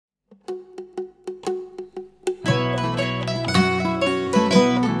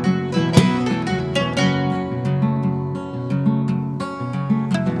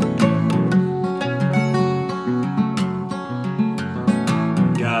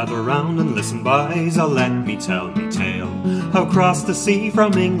gather round and listen, boys, I'll let me tell me tale. How across the sea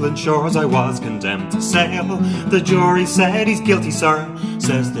from England shores I was condemned to sail. The jury said he's guilty, sir,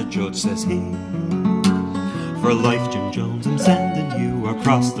 says the judge, says he. For life, Jim Jones, I'm sending you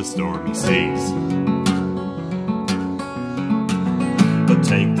across the stormy seas. But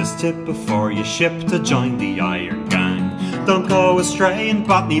take this tip before you ship to join the Iron Gang. Don't go astray in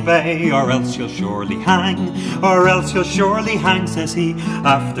Botany Bay, or else you'll surely hang. Or else you'll surely hang, says he.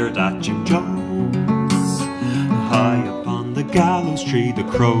 After that, Jim Jones, high upon the gallows tree, the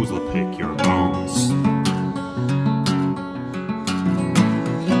crows will pick your bones.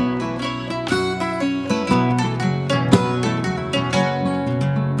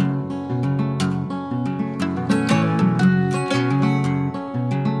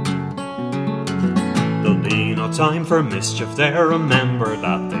 Time for mischief there, remember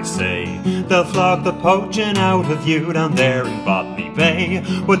that they say. They'll flog the poaching out of you down there in Botany Bay.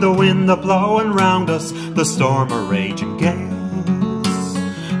 With the wind a-blowing round us, the storm a-raging gales.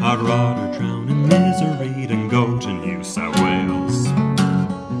 I'd rather drown in misery than go to New South Wales.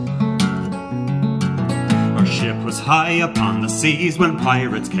 Our ship was high upon the seas when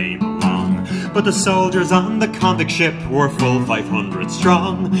pirates came along, but the soldiers on the convict ship were full 500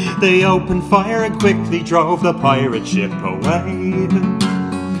 strong. They opened fire and quickly drove the pirate ship away.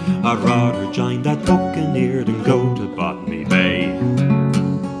 I'd rather join that buccaneer than go to Botany Bay.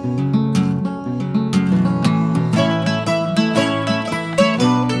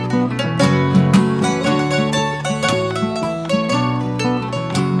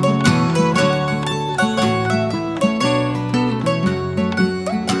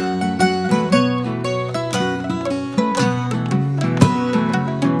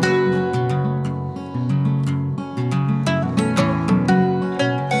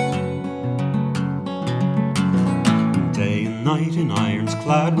 Night in irons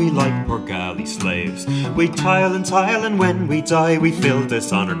clad, we like poor galley slaves. We tile, and when we die, we fill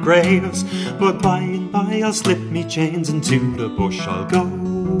dishonoured graves. But by and by, I'll slip me chains, and to the bush I'll go.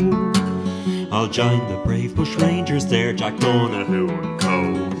 I'll join the brave bush rangers there, Jack Donahue and co.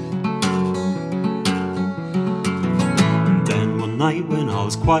 And then one night, when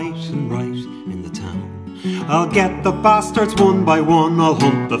all's quiet and right in the town, I'll get the bastards one by one, I'll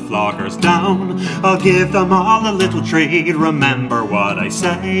hunt the floggers down. I'll give them all a little treat, remember what I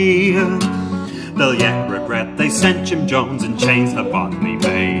say. They'll yet regret they sent Jim Jones in chains to Botany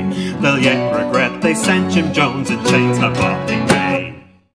Bay. They'll yet regret they sent Jim Jones in chains to Botany Bay.